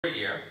a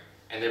year,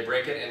 and they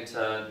break it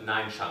into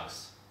 9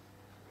 chunks.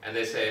 And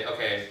they say,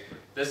 okay,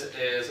 this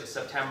is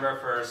September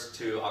 1st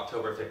to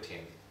October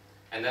 15th.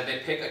 And then they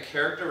pick a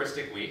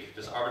characteristic week,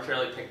 just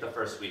arbitrarily pick the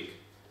first week,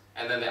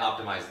 and then they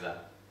optimize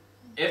that.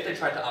 If they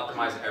tried to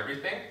optimize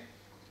everything,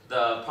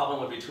 the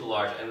problem would be too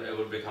large and it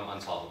would become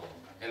unsolvable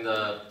in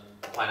the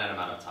finite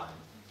amount of time.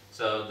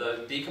 So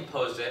they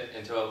decomposed it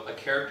into a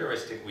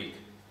characteristic week,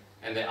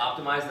 and they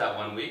optimize that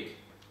 1 week,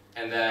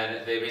 and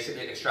then they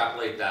basically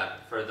extrapolate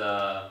that for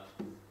the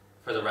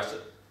rest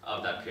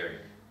of that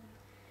period.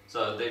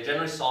 So they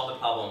generally solve the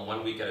problem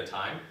 1 week at a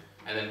time,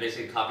 and then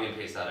basically copy and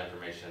paste that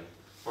information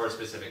for a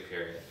specific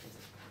period.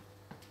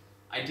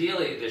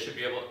 Ideally, they should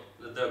be able,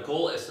 the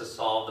goal is to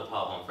solve the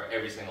problem for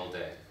every single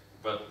day,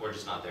 but we're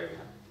just not there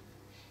yet.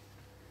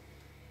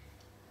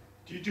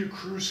 Do you do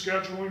crew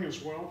scheduling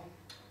as well?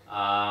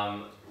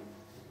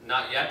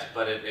 Not yet,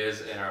 but it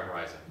is in our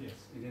horizon. Yes,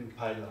 it's in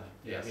pipeline.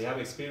 Yes. We have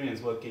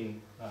experience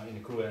working in the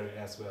crew area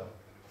as well,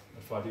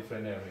 but for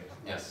different areas.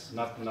 Yes.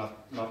 Not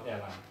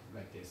airline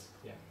like this.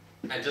 Yeah.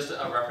 And just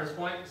a reference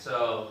point,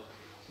 so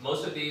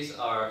most of these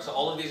are, so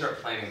all of these are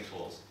planning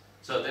tools.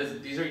 So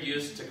these are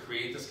used to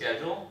create the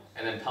schedule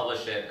and then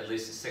publish it at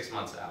least 6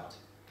 months out.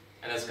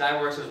 And then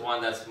Skyworks is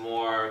one that's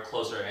more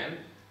closer in,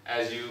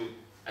 as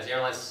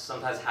airlines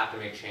sometimes have to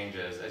make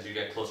changes as you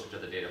get closer to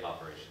the date of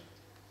operation.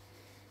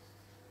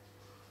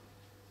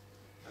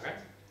 Okay?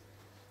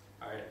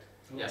 All right.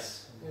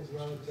 Yes? It's a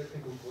rather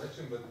technical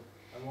question, but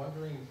I'm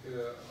wondering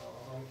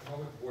how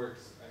it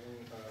works. I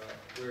mean,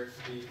 where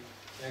the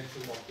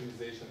actual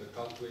optimization, the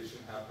calculation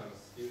happens.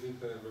 Is it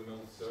a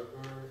remote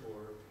server,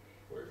 or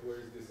where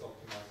is this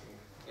optimizing?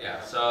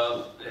 Yeah.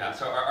 So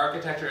our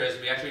architecture is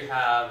we actually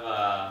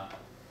have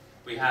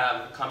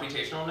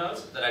computational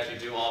nodes that actually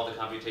do all of the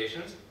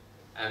computations,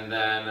 and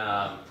then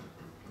I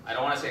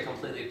don't want to say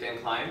completely thin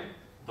client,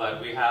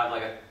 but we have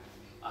like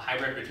a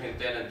hybrid between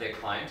thin and thick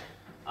client,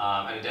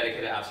 and a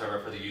dedicated app server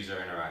for the user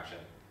interaction.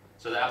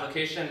 So the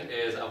application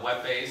is a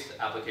web-based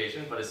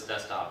application, but it's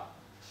desktop.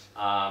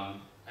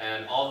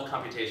 And all the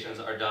computations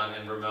are done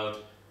in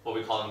remote, what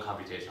we call them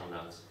computational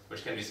nodes,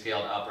 which can be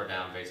scaled up or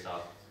down based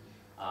off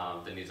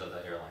the needs of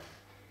the airline.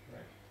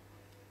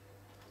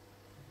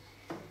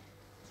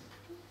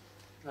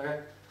 Right.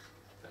 Okay.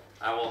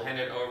 I will hand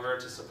it over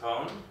to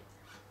Sapone,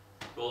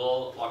 who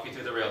will walk you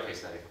through the rail case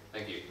study.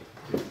 Thank you.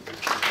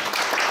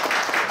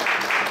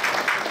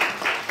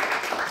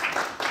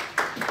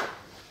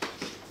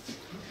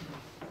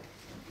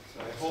 So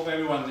I hope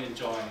everyone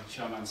enjoyed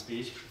Sherman's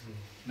speech.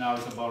 Now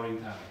it's a boring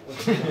time.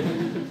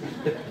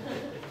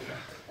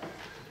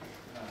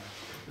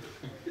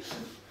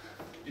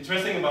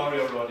 Interesting about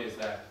railroad is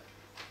that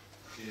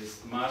it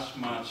is much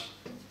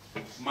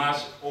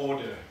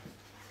older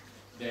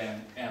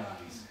than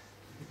airlines.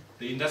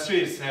 The industry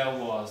itself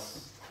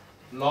was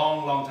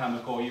long time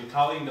ago. You're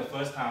counting the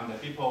first time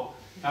that people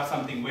have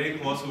something very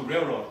close to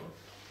railroad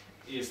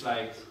is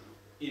like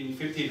in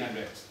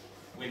 1500s,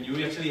 when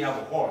you actually have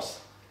a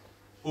horse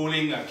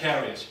pulling a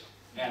carriage.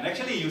 And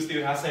actually you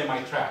still have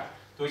semi-track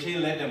to actually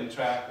let them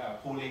track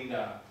pulling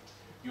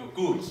your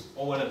goods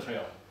over the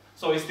trail.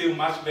 So it's still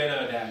much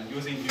better than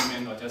using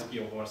human or just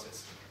pure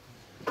horses.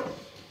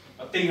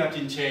 But things have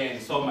been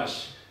changed so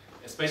much,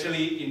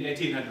 especially in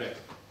 1800,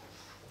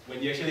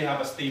 when you actually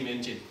have a steam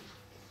engine.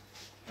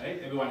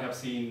 Right? Everyone have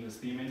seen the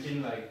steam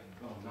engine, like,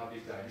 oh, not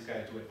this guy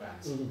is too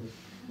advanced.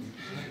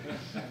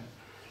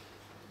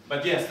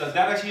 But yes, that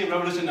actually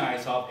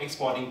revolutionized of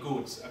exporting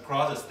goods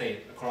across the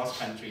state, across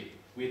country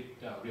with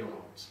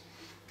railroads.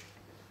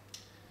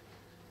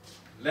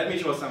 Let me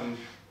show some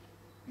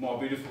more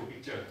beautiful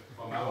picture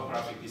from our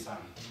graphic design.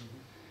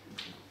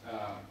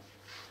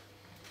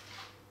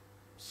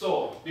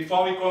 So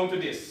before we go into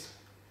this,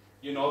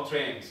 you know,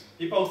 trains.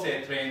 People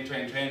say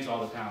trains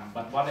all the time,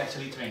 but what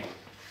actually train?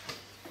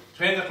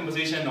 Train the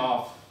composition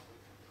of,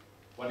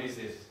 what is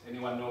this?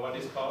 Anyone know what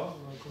it's called?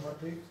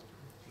 Locomotive.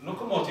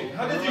 Locomotive.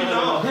 How did you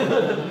know?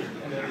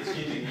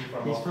 He's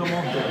from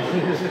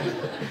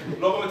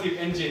Locomotive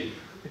engine.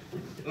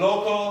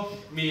 Local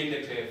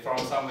means from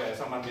somewhere,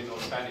 someone will know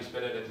Spanish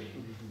better than me.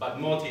 But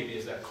motive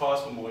is a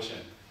cause for motion.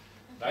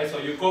 Right? So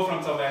you go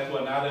from somewhere to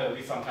another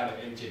with some kind of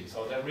engine.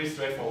 So that's really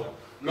straightforward.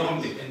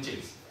 Locomotive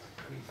engines.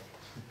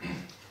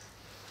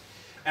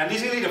 And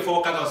this is really the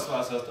focus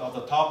of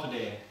the talk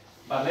today.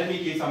 But let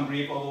me give some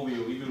brief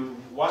overview. If you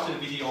watched the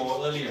video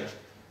earlier,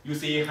 you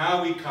see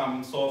how we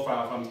come so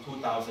far from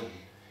 2000.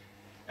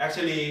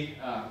 Actually,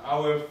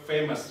 our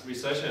famous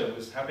researcher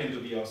was happened to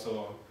be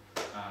also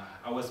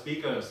our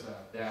speakers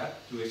there,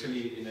 to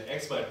actually an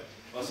expert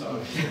also.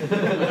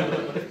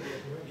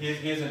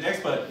 He's an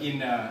expert in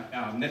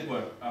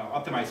network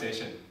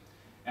optimization.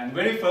 And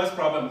very first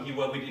problem he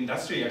worked with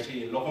industry,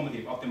 actually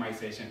locomotive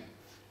optimization.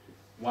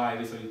 Why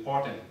it is so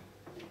important?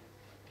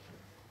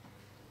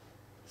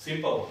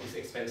 Simple is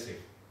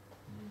expensive.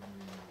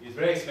 It's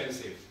very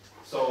expensive.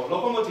 So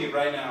locomotive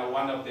right now,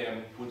 one of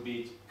them would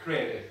be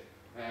created,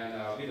 and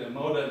with a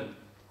modern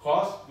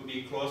cost would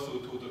be close to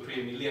 $2 to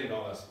 $3 million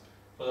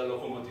for the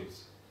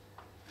locomotives.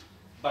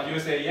 But you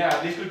say,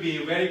 yeah, this could be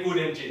a very good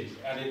engine,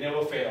 and it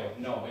never fails.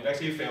 No, it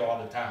actually fails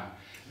all the time.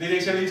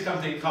 This actually is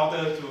something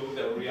counter to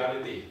the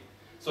reality.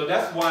 So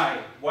that's why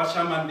what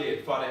Shaman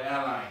did for the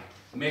airline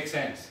makes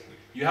sense.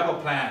 You have a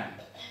plan.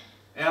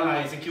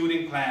 Airline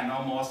executing plan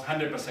almost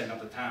 100%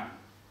 of the time.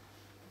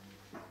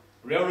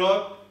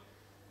 Railroad,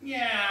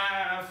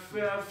 yeah,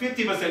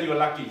 50% you're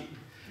lucky.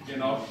 You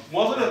know,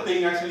 most of the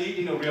things actually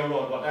in the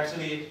railroad was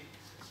actually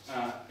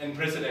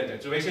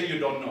unprecedented. So actually you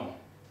don't know.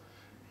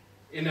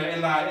 In the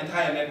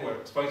entire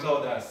network, for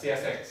example, the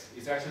CSX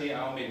is actually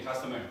our main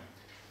customer.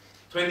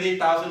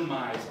 20,000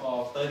 miles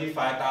or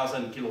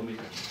 35,000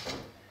 kilometers.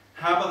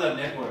 Half of the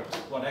network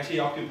was actually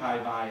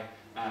occupied by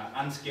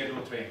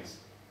unscheduled trains.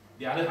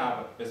 The other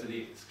half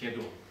basically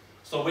scheduled.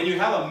 So when you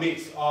have a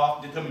mix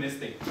of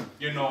deterministic,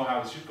 you know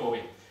how it should go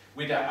in.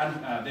 With the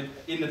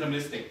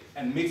indeterministic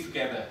and mixed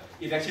together,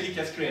 it actually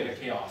just creates a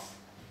chaos.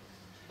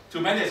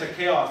 To manage a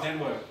chaos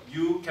network,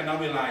 you cannot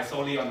rely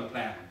solely on the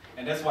plan.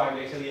 And that's why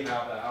we actually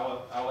have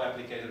our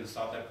application to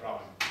solve that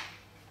problem.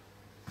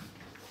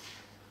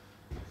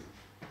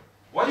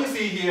 What you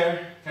see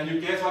here, can you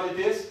guess what it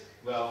is?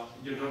 Well,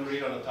 you don't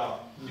read on the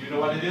top. Do you know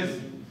what it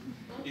is?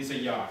 It's a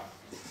yard.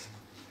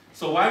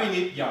 So why we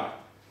need yard?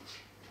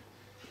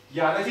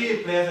 Yard actually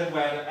is places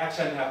where the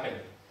action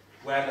happens,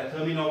 where the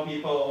terminal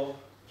people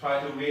try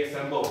to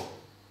reassemble.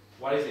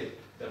 What is it?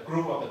 The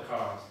group of the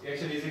cars.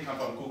 Actually, this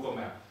comes from Google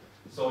Maps.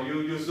 So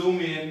you zoom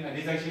in, and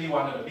this is actually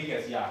one of the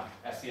biggest yards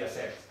at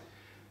CSX.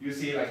 You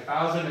see like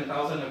thousands and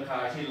thousands of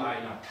cars actually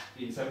line up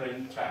in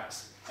separate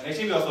tracks. And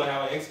actually we also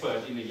have an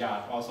expert in the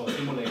yard, also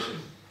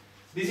simulation.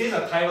 This is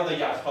a type of the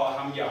yard called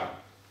hum yard.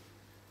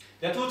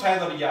 There are two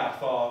types of the yard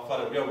for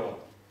the railroad.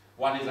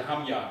 One is a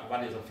hum yard,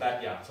 one is a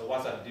flat yard. So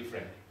what's the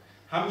difference?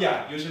 Hum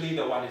yard, usually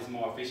the one is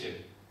more efficient.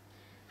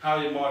 How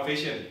is it more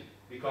efficient?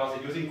 Because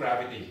it's using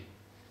gravity.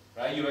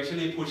 Right? You're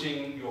actually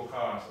pushing your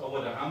cars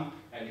over the hump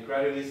and you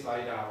gradually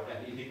slide out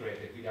and integrate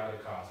it with the other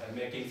cars and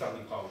making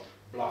something called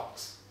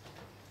blocks.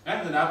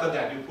 And then after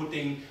that, you're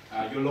putting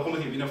your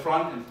locomotive in the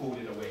front and pull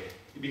it away.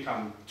 It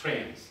becomes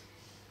trains.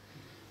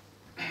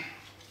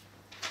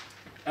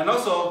 And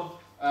also,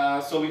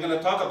 so we're going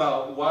to talk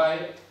about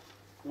why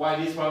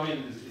this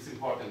problem is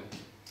important.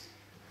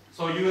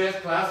 So US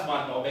class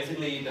 1, or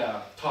basically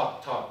the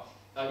top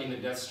in the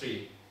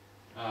industry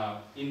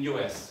in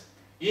US,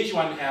 each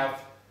one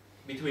have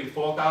between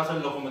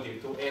 4,000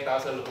 locomotives to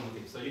 8,000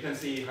 locomotives. So you can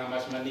see how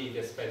much money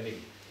they're spending.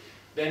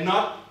 They're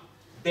not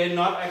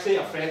actually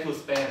afraid to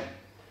spend.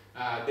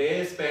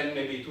 They spend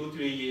maybe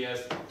 2-3 years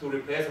to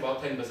replace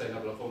about 10%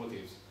 of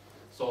locomotives.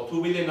 So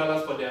 $2 billion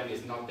for them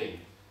is nothing.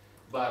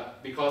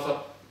 But because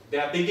of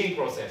their thinking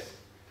process,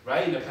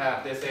 right? In the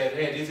past, they said,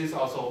 hey, this is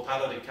also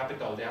part of the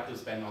capital they have to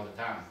spend all the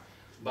time.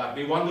 But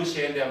we want to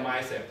change their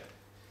mindset.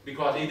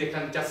 Because if they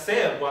can just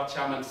save what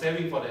Chairman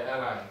saving for the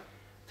airline,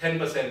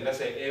 10%, let's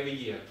say, every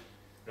year,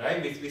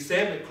 right? We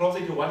save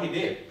closely to what he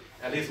did,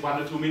 at least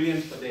 1 or 2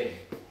 million per day,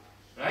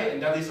 right?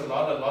 And that is a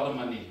lot of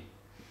money.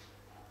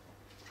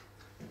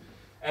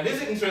 And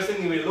this is interesting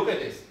when we look at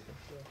this.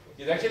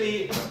 It's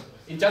actually,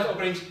 in just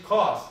operation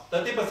cost,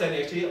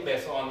 30% actually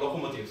based on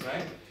locomotives,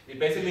 right? It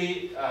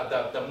basically,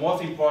 the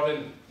most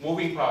important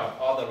moving part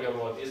of the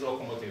railroad is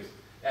locomotives,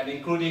 and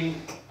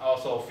including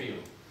also fuel.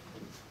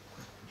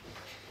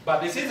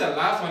 But this is the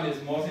last one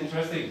is most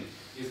interesting,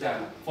 is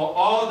that for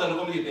all the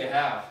locomotives they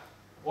have,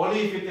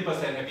 only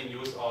 50% have been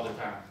used all the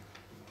time.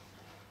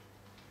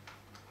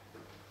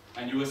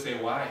 And you will say,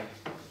 why?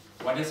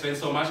 Why they spend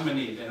so much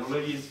money and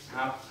only use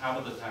half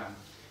of the time?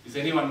 Does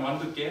anyone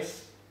want to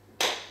guess?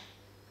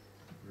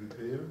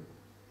 Repair?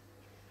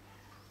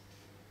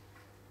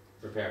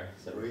 Repair.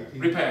 Waiting?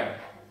 Repair.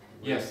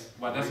 Yes,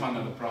 but that's one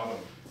of the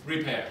problems.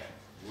 Repair.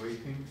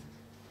 Waiting?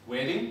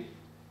 Waiting?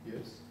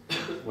 Yes.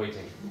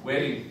 Waiting.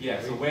 Waiting,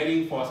 yes. So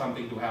waiting for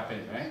something to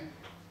happen, right?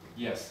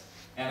 Yes.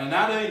 And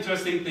another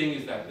interesting thing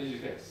is that,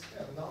 yes.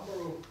 Yeah, number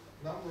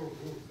of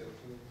routes,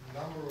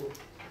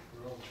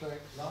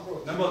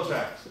 Number of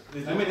tracks.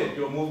 It's limited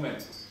your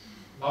movement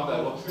of the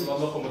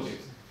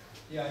locomotives.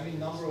 Yeah, I mean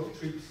number of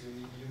trips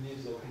you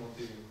need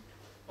locomotive.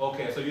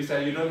 Okay, so you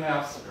said you don't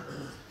have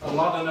a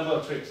lot of number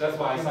of trips. That's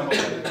why some of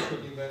them.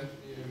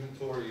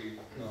 Inventory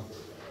number.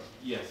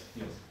 Yes,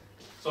 yes.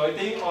 So I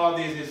think all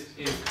this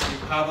is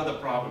part of the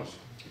problem.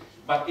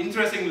 But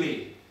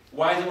interestingly,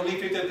 why is only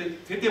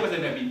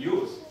 50% have been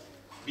used?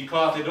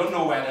 Because they don't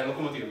know where the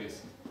locomotive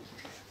is.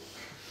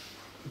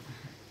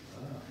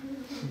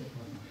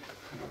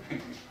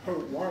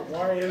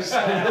 Why is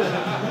that?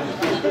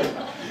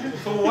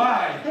 So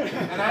why?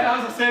 And I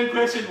ask the same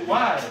question,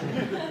 why?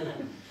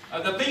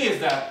 The thing is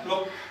that,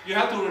 look, you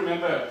have to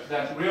remember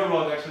that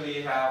railroads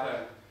actually have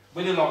a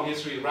very long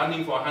history,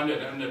 running for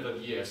hundreds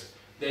of years.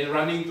 They're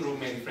running through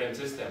mainframe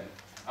system.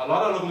 A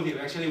lot of locomotives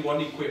actually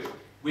weren't equipped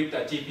with the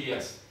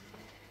GPS.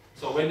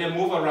 So when they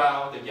move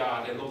around the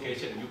yard and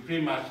location, you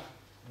pretty much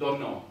don't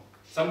know.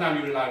 Sometimes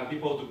you rely on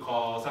people to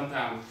call,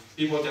 sometimes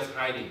people just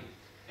hiding.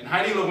 And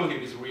hiding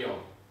locomotive is real.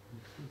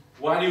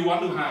 Why do you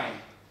want to hide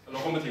a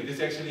locomotive? This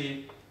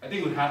actually, I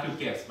think we have to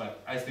guess,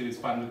 but I still it's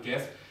fun to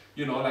guess.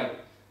 You know, like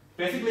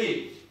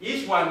basically,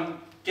 each one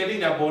getting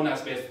their bonus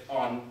based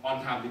on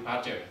on-time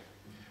departure.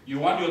 You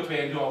want your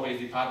train to always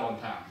depart on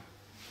time,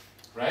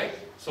 right?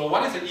 So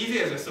what is the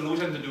easiest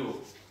solution to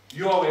do?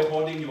 You always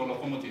holding your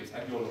locomotives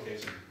at your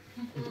location.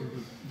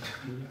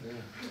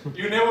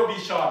 You never be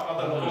short of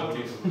the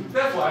locomotives.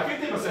 That's why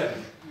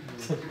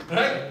 50%,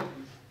 right?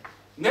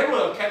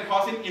 Network can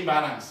cause an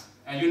imbalance,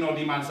 and you know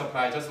demand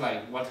supply, just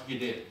like what he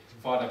did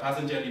for the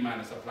passenger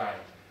demand and supply.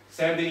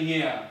 Same thing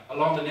here,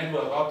 along the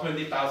network of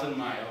 20,000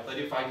 miles or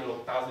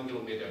 35,000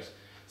 kilometers.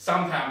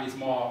 Sometimes it's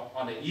more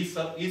on the east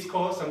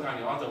coast, sometimes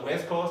it's on the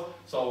west coast,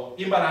 so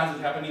imbalance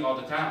is happening all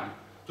the time.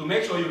 To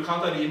make sure you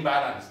counter the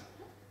imbalance,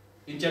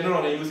 in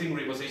general they're using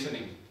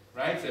repositioning,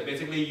 right? So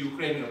basically you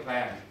creating a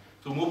plan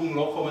to move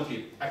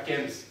locomotive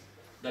against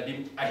the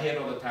ahead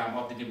of the time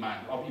of the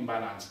demand, of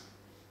imbalance.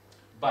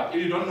 But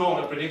if you don't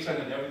know the prediction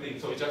and everything,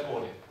 so you just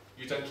hold it.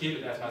 You just keep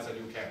it as much as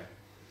you can.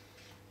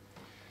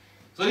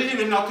 So this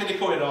is not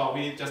technical at all,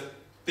 we're just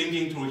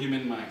thinking through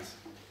human minds.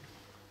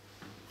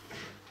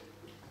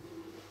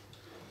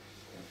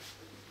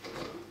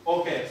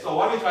 Okay, so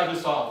what we try to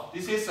solve,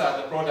 this is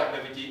the product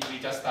that we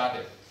just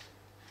started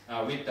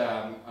with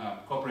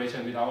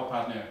cooperation with our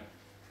partner.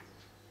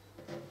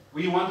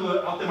 We want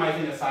to optimize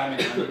in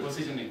assignment and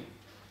repositioning.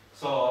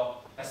 So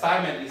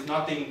assignment is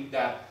nothing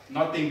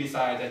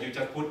besides that you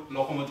just put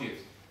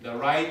locomotives, the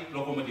right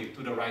locomotive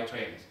to the right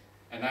trains.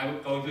 And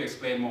I'm going to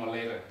explain more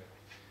later.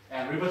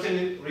 And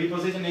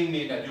repositioning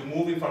means that you're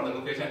moving from the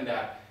location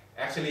that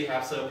actually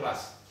have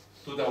surplus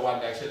to the one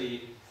that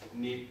actually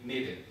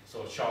needed,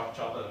 so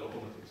shorter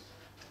locomotives.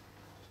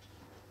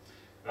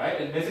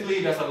 Right? And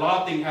basically there's a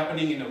lot of things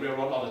happening in the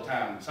railroad all the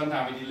time.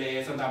 Sometimes we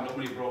delay, sometimes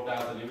locomotive broke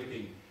down and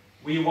everything.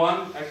 We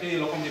want actually a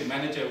locomotive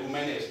manager who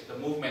manage the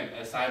movement,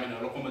 assignment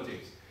of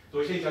locomotives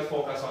to actually just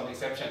focus on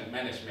exception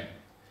management.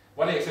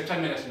 What is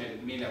exception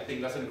management means that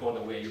things doesn't go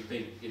the way you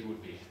think it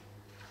would be.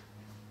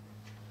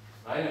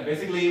 Right? And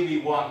basically we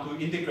want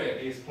to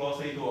integrate this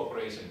closely to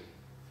operation.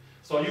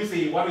 So you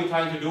see what we're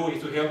trying to do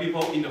is to help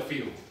people in the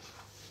field.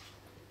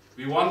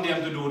 We want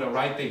them to do the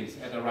right things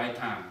at the right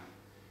time.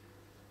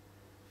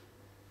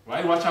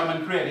 Right? What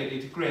Chairman created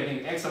is creating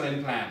an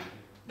excellent plan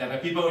that the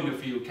people in the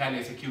field can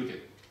execute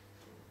it.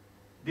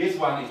 This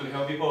one is to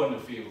help people in the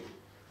field,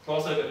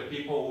 closer to the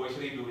people who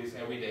actually do this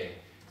every day.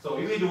 So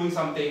if we're doing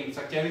something,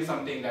 suggesting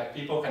something that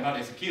people cannot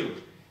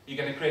execute, you're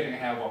going to create a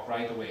havoc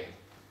right away.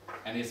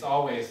 And it's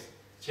always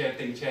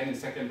changing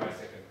second by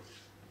second.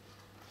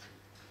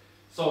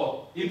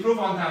 So improve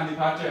on-time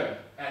departure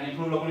and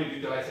improve locomotive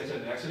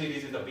utilization. Actually,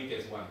 this is the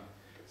biggest one.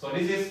 So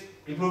this is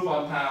improve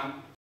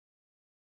on-time